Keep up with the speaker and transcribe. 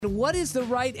What is the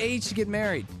right age to get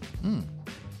married? A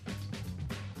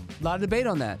lot of debate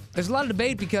on that. There's a lot of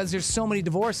debate because there's so many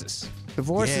divorces.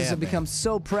 Divorces have become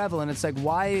so prevalent. It's like,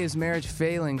 why is marriage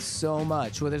failing so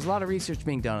much? Well, there's a lot of research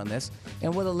being done on this.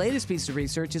 And the latest piece of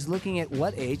research is looking at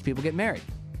what age people get married.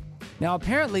 Now,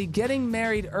 apparently, getting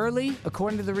married early,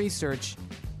 according to the research,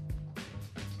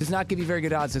 does not give you very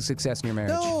good odds of success in your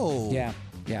marriage. No.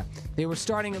 Yeah. They were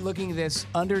starting at looking at this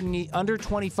under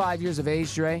 25 years of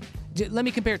age, Dre. Let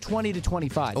me compare 20 to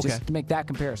 25, just to make that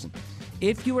comparison.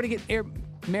 If you were to get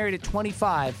married at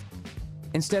 25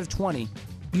 instead of 20,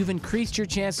 you've increased your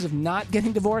chances of not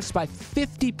getting divorced by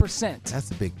 50%.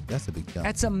 That's a big jump.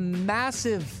 That's a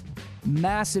massive,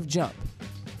 massive jump.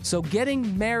 So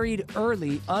getting married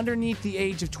early, underneath the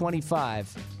age of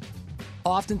 25,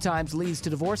 oftentimes leads to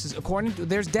divorces.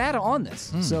 There's data on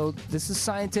this. So this is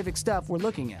scientific stuff we're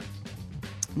looking at.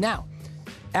 Now,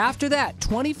 after that,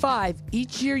 25,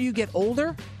 each year you get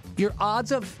older, your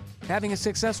odds of having a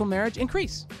successful marriage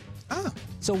increase.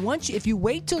 So if you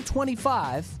wait till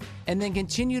 25 and then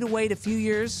continue to wait a few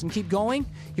years and keep going,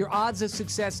 your odds of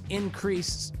success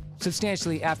increase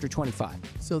substantially after 25.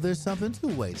 So there's something to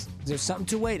wait. There's something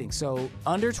to waiting. So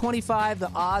under 25,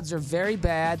 the odds are very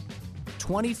bad.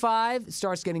 25 it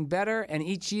starts getting better, and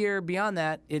each year beyond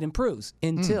that, it improves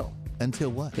until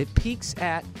what? It peaks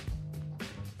at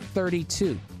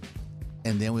 32.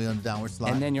 And then we're on the downward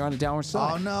slide? And then you're on a downward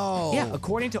slide. Oh, no. Yeah,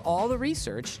 according to all the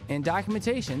research and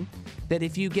documentation, that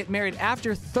if you get married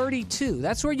after 32,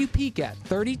 that's where you peak at,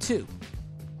 32.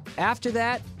 After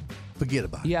that, forget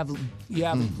about it. You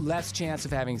have less chance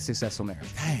of having a successful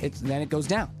marriage. Then it goes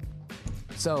down.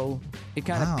 So it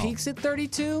kind of peaks at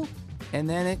 32, and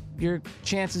then your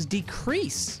chances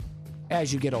decrease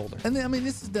as you get older. And then,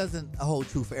 this doesn't hold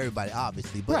true for everybody,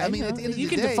 obviously. But right. at the end of the day, you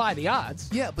can defy the odds.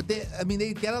 Yeah, but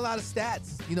they got a lot of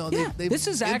stats. This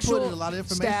is actual a lot of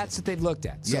information. stats that they've looked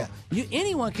at. So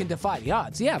anyone can defy the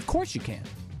odds. Yeah, of course you can.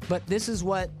 But this is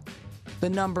what the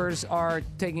numbers are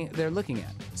they're looking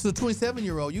at. So the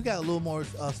 27-year-old, you got a little more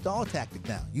stall tactic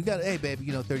now. You got, hey,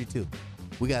 baby, 32.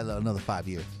 We got another 5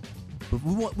 years. But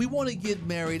we want to get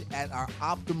married at our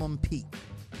optimum peak.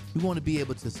 We want to be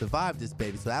able to survive this,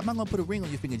 baby. So I'm not going to put a ring on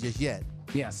your finger just yet.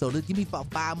 Yeah. So give me about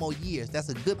 5 more years. That's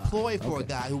a good ploy for a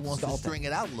guy who wants to string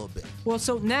it out a little bit. Well,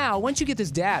 so now, once you get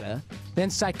this data, then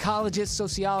psychologists,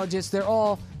 sociologists, they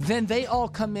all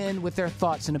come in with their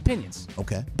thoughts and opinions.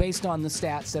 Okay. Based on the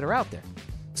stats that are out there.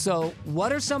 So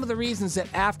what are some of the reasons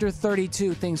that after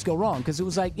 32 things go wrong? Because it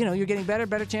was like, you're getting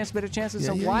better chances.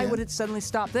 So why would it suddenly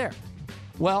stop there?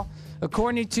 Well,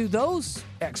 according to those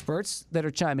experts that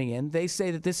are chiming in, they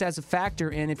say that this has a factor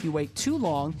in if you wait too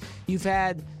long, you've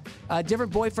had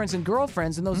different boyfriends and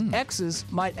girlfriends, and those exes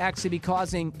might actually be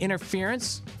causing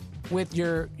interference with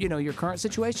your current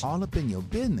situation. All up in your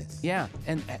business. Yeah,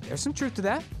 and there's some truth to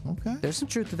that. Okay. There's some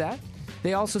truth to that.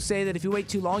 They also say that if you wait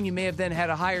too long, you may have then had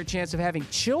a higher chance of having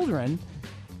children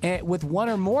with one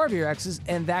or more of your exes,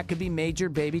 and that could be major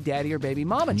baby daddy or baby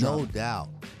mama drama. No doubt.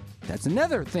 That's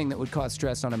another thing that would cause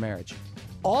stress on a marriage.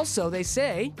 Also, they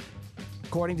say,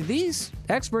 according to these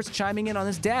experts chiming in on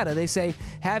this data, they say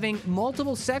having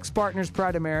multiple sex partners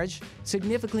prior to marriage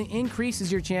significantly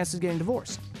increases your chances of getting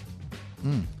divorced.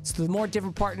 So the more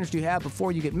different partners you have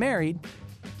before you get married,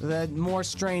 the more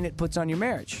strain it puts on your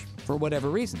marriage for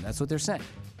whatever reason. That's what they're saying.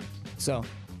 So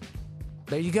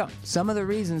there you go. Some of the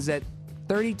reasons that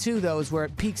 32, though, is where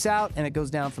it peaks out and it goes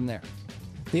down from there.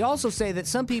 They also say that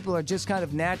some people are just kind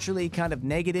of naturally kind of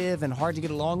negative and hard to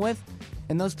get along with,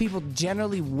 and those people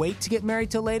generally wait to get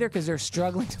married till later because they're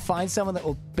struggling to find someone that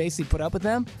will basically put up with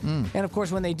them. And of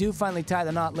course, when they do finally tie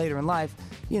the knot later in life,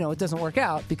 it doesn't work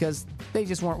out because they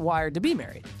just weren't wired to be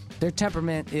married. Their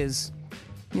temperament is,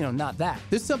 not that.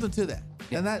 There's something to that.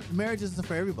 And that marriage isn't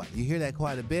for everybody. You hear that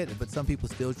quite a bit, but some people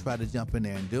still try to jump in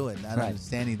there and do it. Not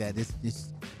understanding that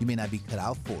you may not be cut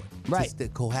out for it. Right. Just to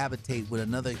cohabitate with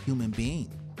another human being.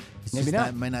 It's Maybe just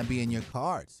not. Might not be in your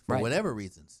cards for whatever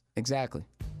reasons. Exactly.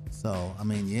 So,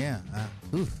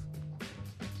 But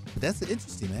that's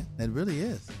interesting, man. That really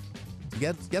is. You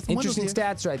got some interesting windows here.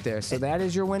 stats right there. So that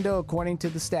is your window according to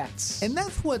the stats. And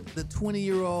that's what the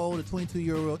 20-year-old, the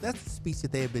 22-year-old, that's the speech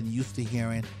that they have been used to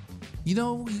hearing. You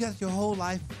got your whole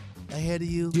life ahead of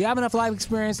you. Do you have enough life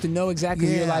experience to know exactly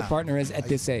who your life partner is at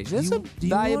this age? That's a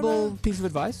valuable piece of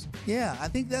advice. Yeah, I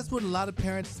think that's what a lot of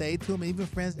parents say to them, even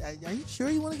friends. Are you sure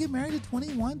you want to get married at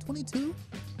 21, 22?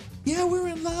 Yeah, we're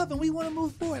in love and we want to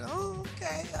move forward. Oh,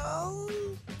 okay.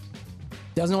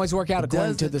 Doesn't always work out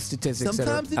according to the statistics that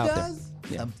are out there. Sometimes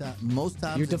it does. Yeah. Most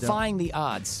times You're defying the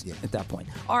odds at that point.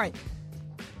 All right.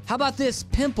 How about this?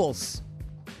 Pimples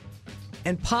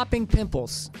and popping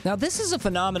pimples. Now, this is a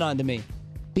phenomenon to me.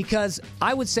 Because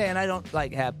I would say, and I don't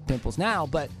like have pimples now,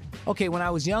 but okay, when I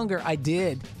was younger, I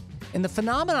did. And the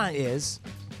phenomenon is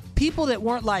people that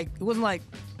weren't like, it wasn't like,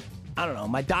 I don't know,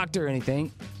 my doctor or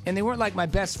anything, and they weren't like my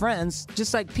best friends,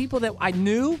 just like people that I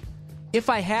knew if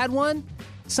I had one,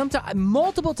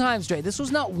 multiple times, Dre. This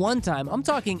was not one time. I'm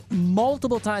talking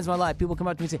multiple times in my life. People come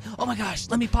up to me and say, oh my gosh,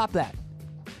 let me pop that.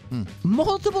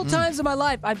 Multiple times in my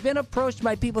life, I've been approached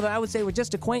by people that I would say were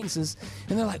just acquaintances,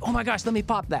 and they're like, oh my gosh, let me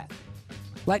pop that.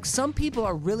 Like, some people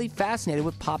are really fascinated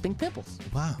with popping pimples.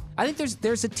 Wow. I think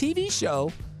there's a TV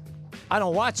show, I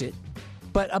don't watch it,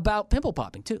 but about pimple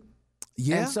popping too.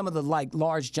 Yeah. And some of the like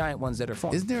large giant ones that are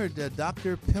formed. Isn't there a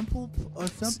Dr. Pimple or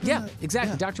something? Yeah,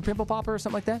 exactly. Yeah. Dr. Pimple Popper or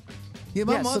something like that. Yeah,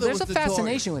 my Yeah, mother so there's was a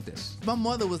fascination with this. My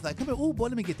mother was like, "Come here, oh boy,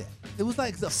 let me get that." It was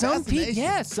like a Some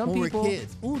fascination. some when people. we were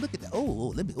kids. Oh, look at that.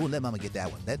 Let mama get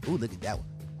that one. Look at that one.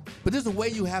 But there's a way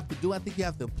you have to do. I think you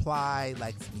have to apply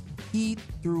like some heat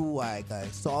through like a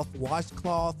soft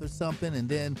washcloth or something, and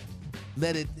then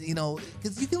let it,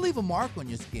 because you can leave a mark on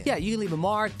your skin. Yeah, you can leave a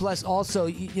mark. Plus, also,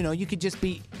 you could just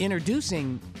be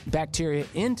introducing bacteria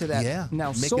into that. Yeah, Now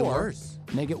make sore. it worse.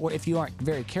 Make it worse. If you aren't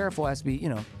very careful, it has to be,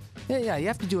 Yeah, you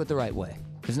have to do it the right way.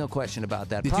 There's no question about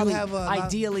that. Did Probably, you have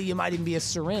ideally, you might even be a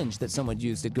syringe that someone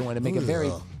used to go in and make a very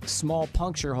Ugh. small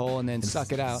puncture hole and then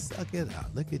suck it out. Suck it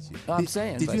out. Look at you. I'm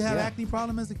saying, Did but you have yeah. acne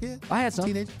problem as a kid? I had some.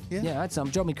 Teenager? Yeah, I had some.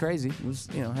 Drove me crazy. It was,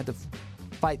 had to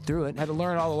fight through it. Had to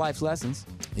learn all the life's lessons.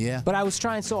 Yeah. But I was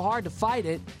trying so hard to fight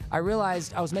it, I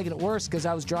realized I was making it worse because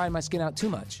I was drying my skin out too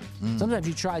much. Sometimes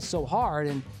you try so hard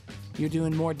and you're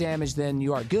doing more damage than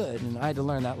you are good, and I had to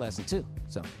learn that lesson too.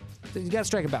 So you got to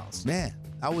strike a balance. Man,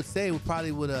 I would say we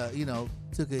probably would have,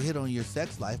 took a hit on your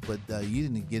sex life, but you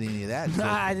didn't get any of that.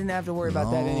 I didn't have to worry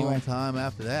about that anyway. Long time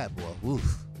after that, boy.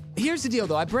 Oof. Here's the deal,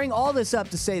 though. I bring all this up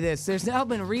to say this. There's now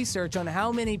been research on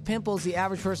how many pimples the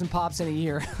average person pops in a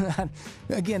year.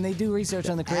 Again, they do research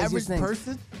on the craziest Average things.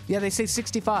 person? Yeah, they say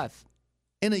 65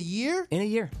 In a year? in a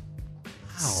year.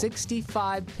 Wow.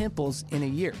 65 pimples in a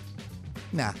year.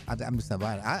 Nah, I'm just not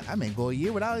buying it. I may go a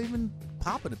year without even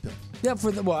popping a pill. Yeah,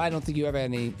 I don't think you ever had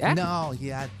any acne. No,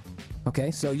 yeah. Okay,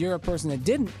 so you're a person that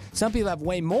didn't. Some people have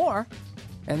way more,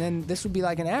 and then this would be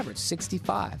like an average,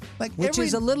 65, which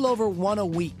is a little over one a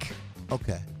week.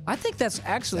 Okay. I think that's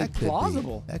actually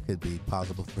plausible. That could be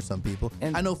possible for some people.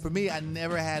 And I know for me, I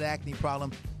never had acne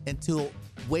problem until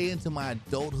way into my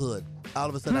adulthood. All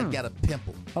of a sudden, I got a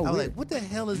pimple. Oh, I was weird. like, what the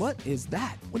hell is... What is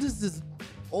that? What is this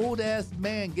old-ass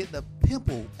man getting a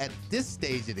pimple at this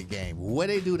stage of the game? What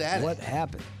they do that What at?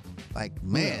 happened? Like,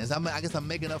 man, I guess I'm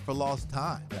making up for lost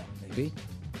time. Yeah,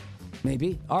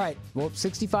 maybe. All right. Well,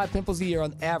 65 pimples a year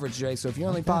on average, Jay. So if you're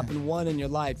only popping one in your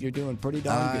life, you're doing pretty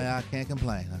darn good. I can't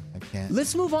complain. I can't.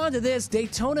 Let's move on to this,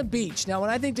 Daytona Beach. Now, when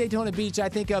I think Daytona Beach, I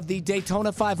think of the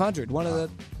Daytona 500, one of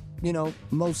the,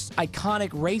 most iconic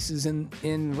races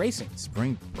in racing.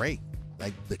 Spring break,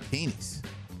 like bikinis.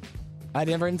 I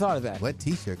never even thought of that. What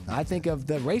T-shirt? I think of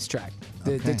the racetrack,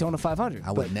 the Okay. Daytona 500.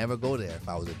 I would never go there if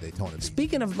I was at Daytona Beach.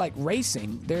 Speaking of like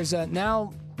racing, there's a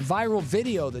now viral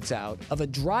video that's out of a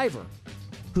driver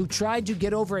who tried to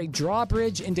get over a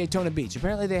drawbridge in Daytona Beach.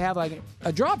 Apparently they have like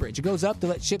a drawbridge. It goes up to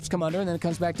let ships come under and then it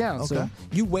comes back down. So Okay.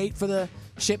 you wait for the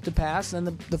ship to pass and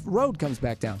then the road comes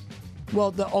back down.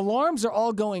 Well, the alarms are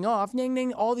all going off. Ding,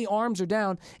 ding, all the arms are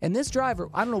down. And this driver,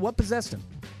 I don't know what possessed him,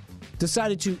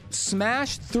 decided to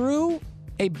smash through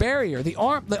a barrier, the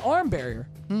arm barrier,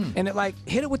 and it like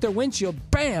hit it with their windshield,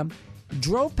 bam,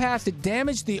 drove past it,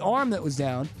 damaged the arm that was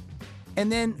down, and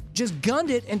then just gunned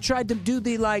it and tried to do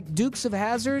the like Dukes of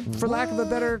Hazzard, for lack of a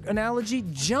better analogy,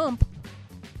 jump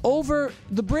over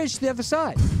the bridge to the other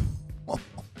side.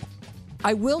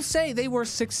 I will say they were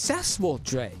successful,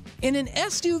 Dre. In an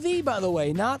SUV, by the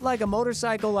way, not like a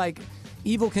motorcycle like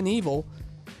Evel Knievel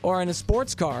or in a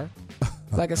sports car,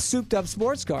 like a souped-up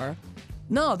sports car.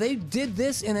 No, they did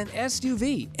this in an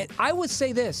SUV. And I would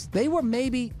say this. They were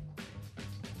maybe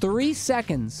 3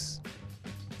 seconds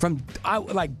from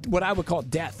like what I would call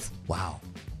death. Wow.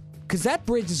 Because that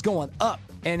bridge is going up.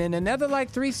 And in another like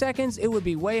 3 seconds, it would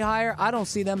be way higher. I don't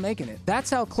see them making it. That's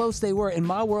how close they were in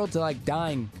my world to like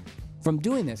dying from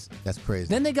doing this. That's crazy.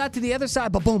 Then they got to the other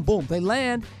side, but boom, boom. They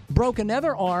land, broke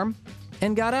another arm,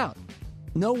 and got out.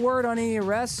 No word on any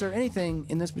arrests or anything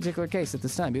in this particular case at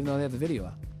this time, even though they have the video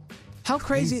out. How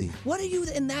crazy. What are you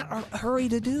in that hurry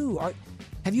to do?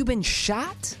 Have you been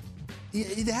shot?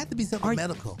 It had to be something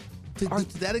medical. To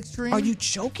that extreme? Are you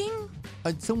choking?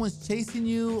 Someone's chasing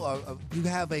you, or you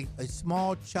have a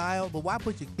small child, but why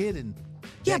put your kid in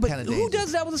that kind of danger? Who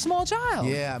does that with a small child?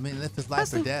 Yeah, I mean, if it's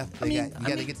life or death, you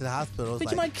got to get to the hospital.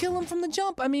 But you might kill him from the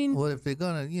jump. I mean, well, if they're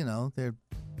gonna, they're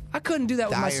I couldn't do that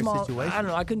with my dire small. situation. I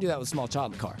don't know. I couldn't do that with a small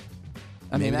child in the car.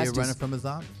 I Maybe mean, they're that's running just, from a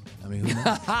zombie. I mean, who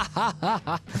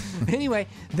knows? Anyway,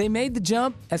 they made the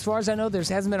jump. As far as I know, there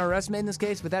hasn't been an arrest made in this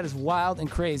case, but that is wild and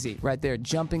crazy right there,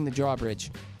 jumping the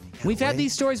drawbridge. We've had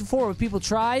these stories before where people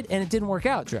tried and it didn't work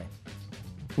out, Dre.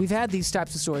 We've had these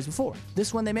types of stories before.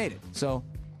 This one, they made it. So,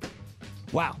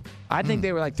 wow. I think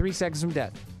they were like 3 seconds from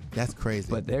death. That's crazy.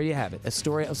 But there you have it. A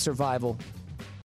story of survival